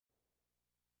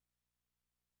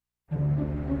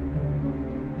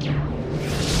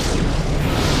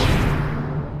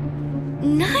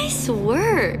Nice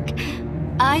work.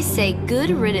 I say good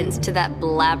riddance to that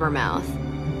blabbermouth.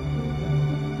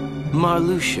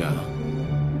 Marluxia,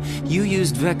 you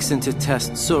used Vexen to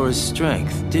test Sora's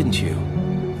strength, didn't you?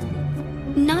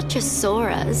 Not just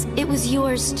Sora's, it was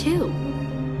yours too.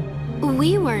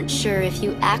 We weren't sure if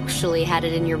you actually had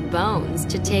it in your bones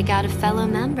to take out a fellow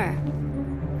member.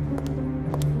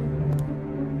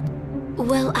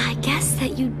 Well, I guess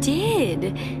that you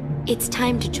did. It's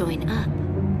time to join up.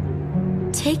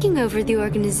 Taking over the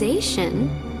organization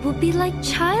will be like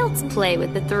child's play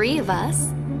with the three of us.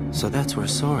 So that's where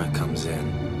Sora comes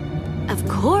in. Of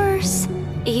course.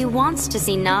 He wants to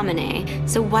see Naminè,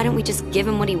 so why don't we just give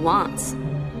him what he wants?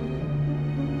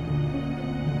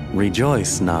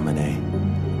 Rejoice,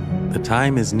 Naminè. The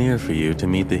time is near for you to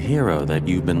meet the hero that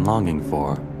you've been longing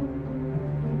for.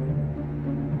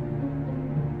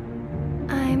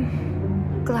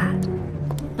 I'm glad.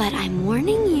 But I'm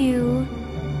warning you.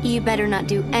 You better not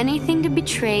do anything to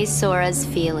betray Sora's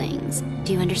feelings.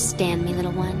 Do you understand me,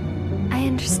 little one? I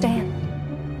understand.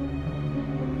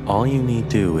 All you need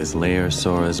do is layer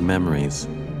Sora's memories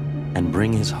and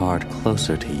bring his heart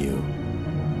closer to you.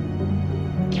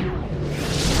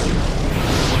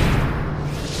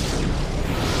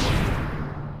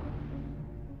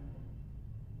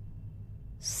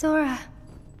 Sora.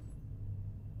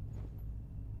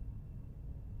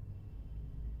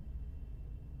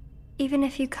 Even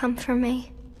if you come for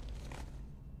me,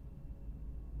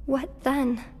 what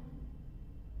then?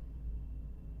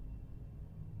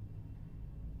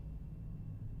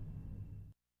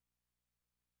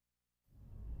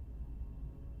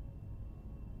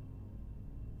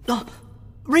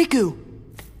 Riku!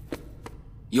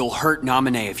 You'll hurt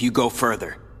Naminè if you go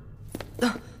further.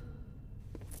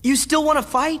 You still want to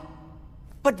fight?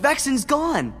 But Vexen's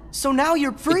gone, so now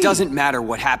you're free. It doesn't matter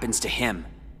what happens to him.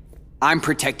 I'm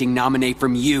protecting Naminè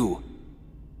from you.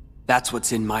 That's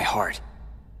what's in my heart.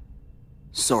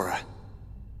 Sora,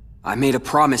 I made a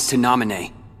promise to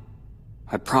Naminè.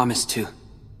 I promised to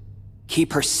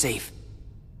keep her safe.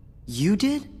 You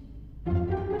did?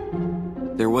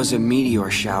 There was a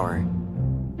meteor shower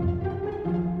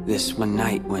this one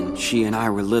night when she and I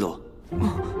were little.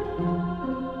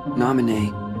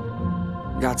 Naminè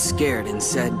got scared and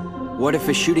said, "What if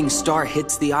a shooting star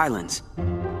hits the islands?"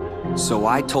 So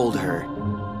I told her,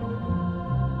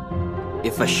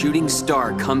 if a shooting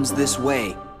star comes this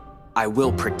way, I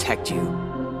will protect you.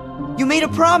 You made a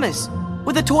promise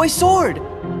with a toy sword!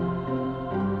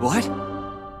 What?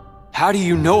 How do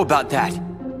you know about that?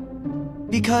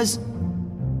 Because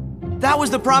that was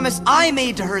the promise I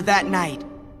made to her that night.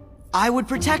 I would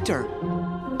protect her.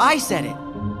 I said it.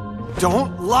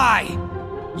 Don't lie!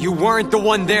 You weren't the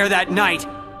one there that night!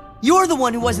 You're the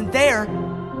one who wasn't there.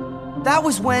 That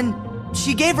was when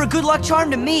she gave her good luck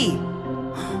charm to me.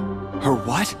 Her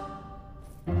what?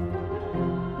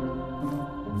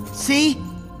 See?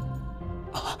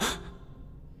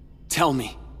 Tell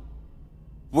me,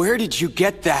 where did you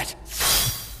get that?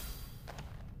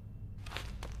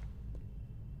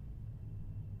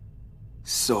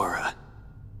 Sora.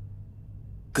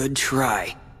 Good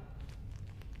try.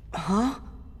 Huh?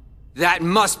 That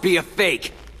must be a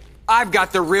fake. I've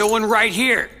got the real one right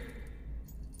here.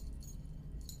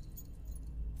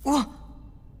 Well,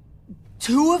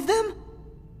 two of them?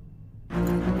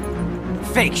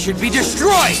 Fake should be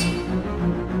destroyed!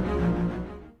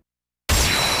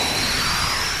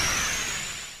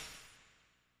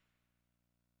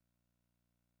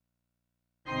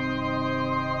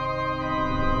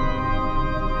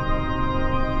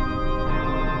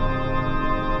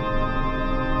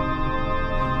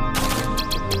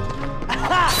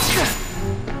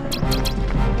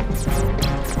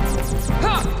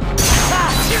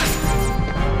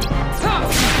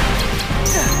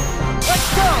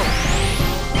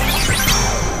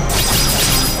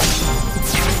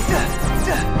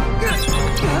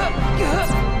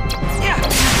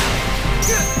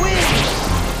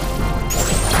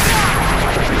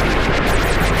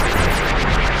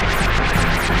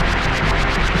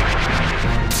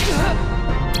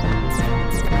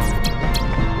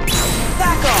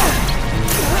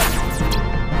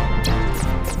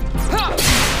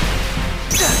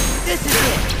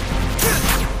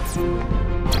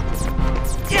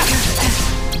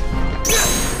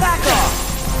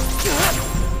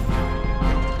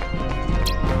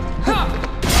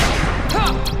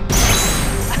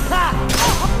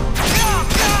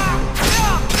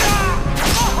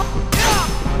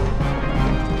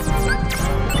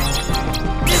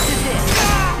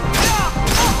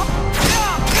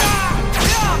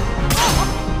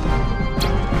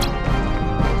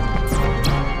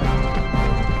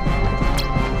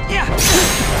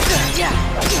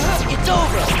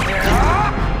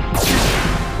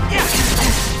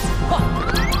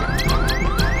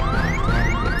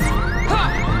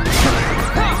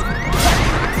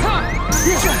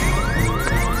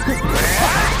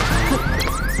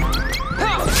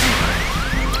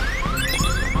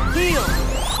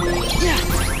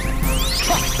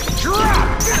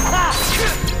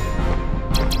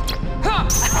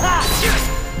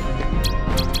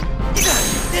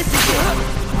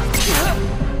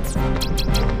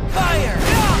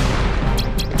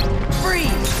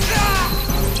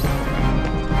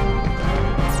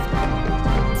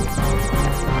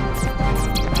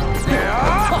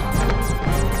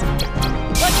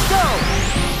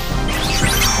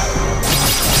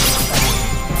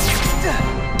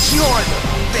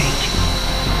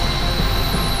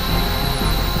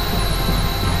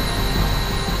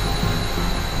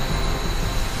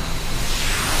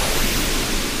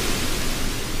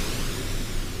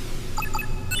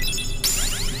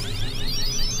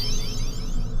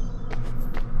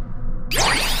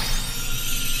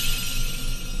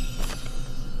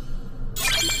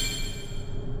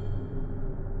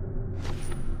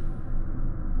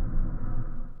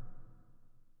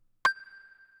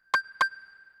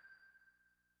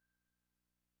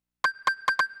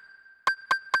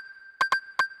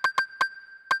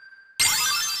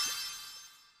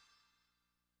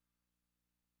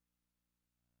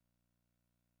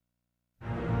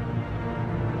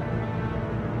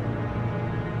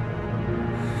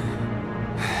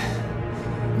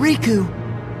 Riku!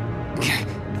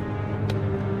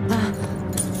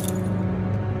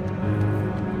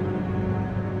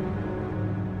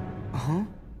 Huh?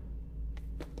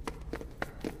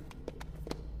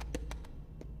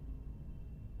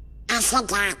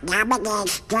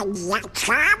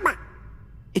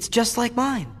 It's just like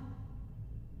mine.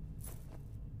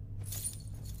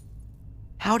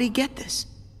 How'd he get this?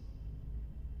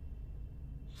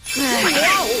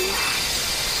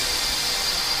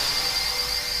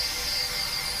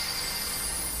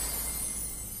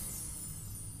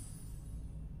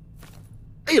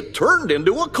 It turned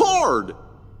into a card!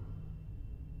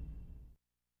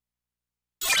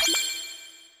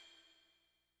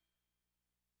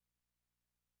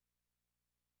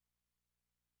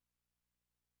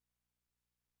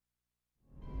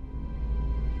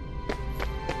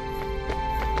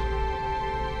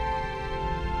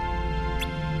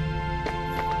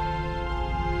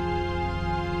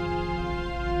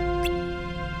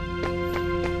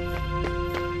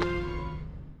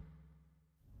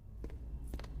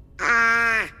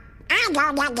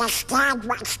 I don't understand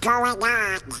what's going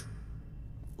on.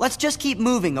 Let's just keep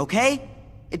moving, okay?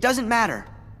 It doesn't matter.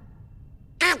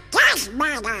 It does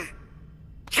matter.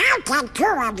 How can two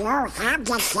of you have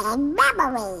the same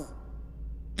memory?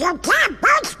 You can't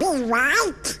both be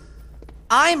right.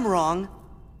 I'm wrong.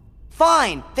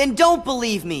 Fine, then don't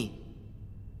believe me.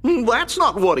 That's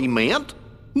not what he meant.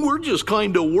 We're just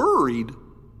kinda worried.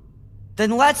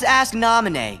 Then let's ask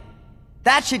Naminè.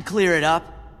 That should clear it up.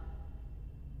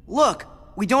 Look,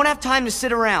 we don't have time to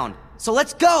sit around, so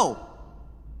let's go!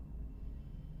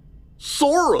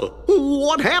 Sora,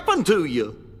 what happened to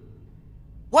you?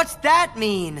 What's that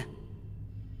mean?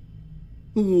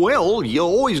 Well, you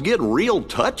always get real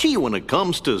touchy when it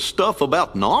comes to stuff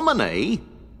about Naminè.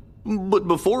 But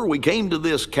before we came to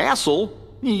this castle,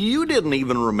 you didn't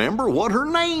even remember what her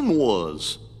name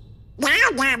was. Now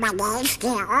Naminè's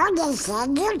the only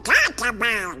thing you talk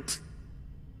about.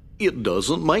 It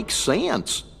doesn't make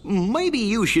sense. Maybe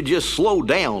you should just slow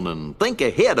down and think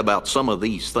ahead about some of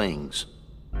these things.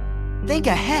 Think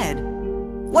ahead?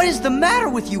 What is the matter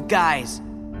with you guys?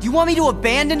 Do you want me to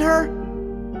abandon her?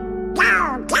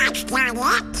 No, that's not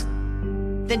it.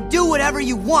 Then do whatever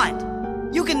you want.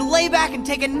 You can lay back and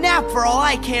take a nap for all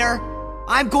I care.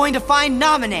 I'm going to find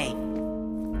Naminè.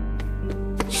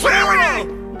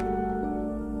 Sora!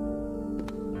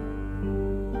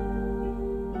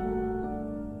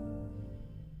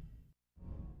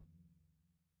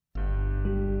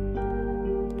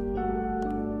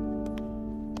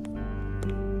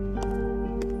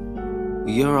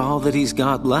 You're all that he's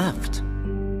got left.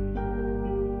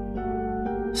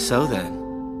 So then,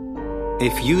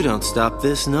 if you don't stop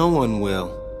this, no one will.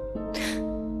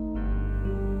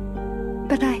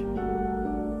 But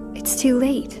it's too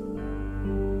late.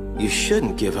 You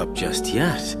shouldn't give up just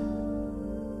yet.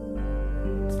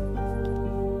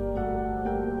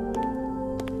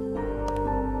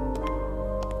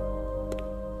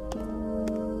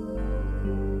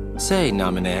 Say,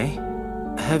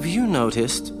 Naminè, have you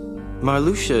noticed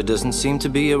Marluxia doesn't seem to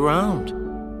be around?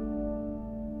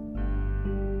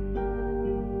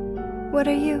 What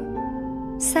are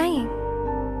you saying?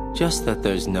 Just that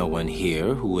there's no one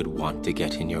here who would want to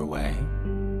get in your way.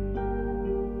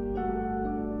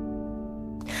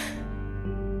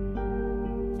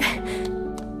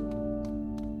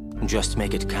 Just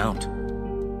make it count.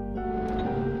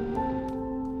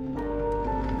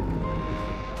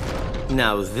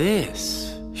 Now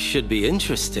this should be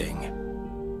interesting.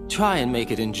 Try and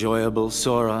make it enjoyable,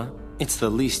 Sora. It's the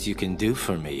least you can do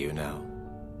for me, you know.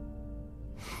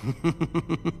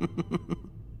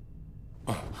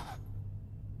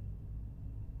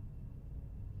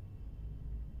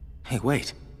 Hey,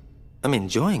 wait. I'm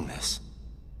enjoying this.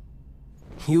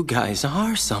 You guys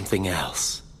are something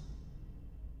else.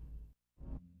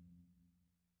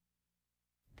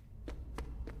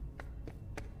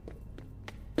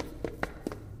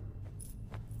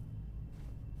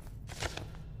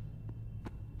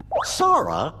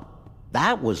 Sora,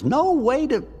 that was no way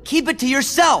to... Keep it to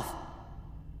yourself!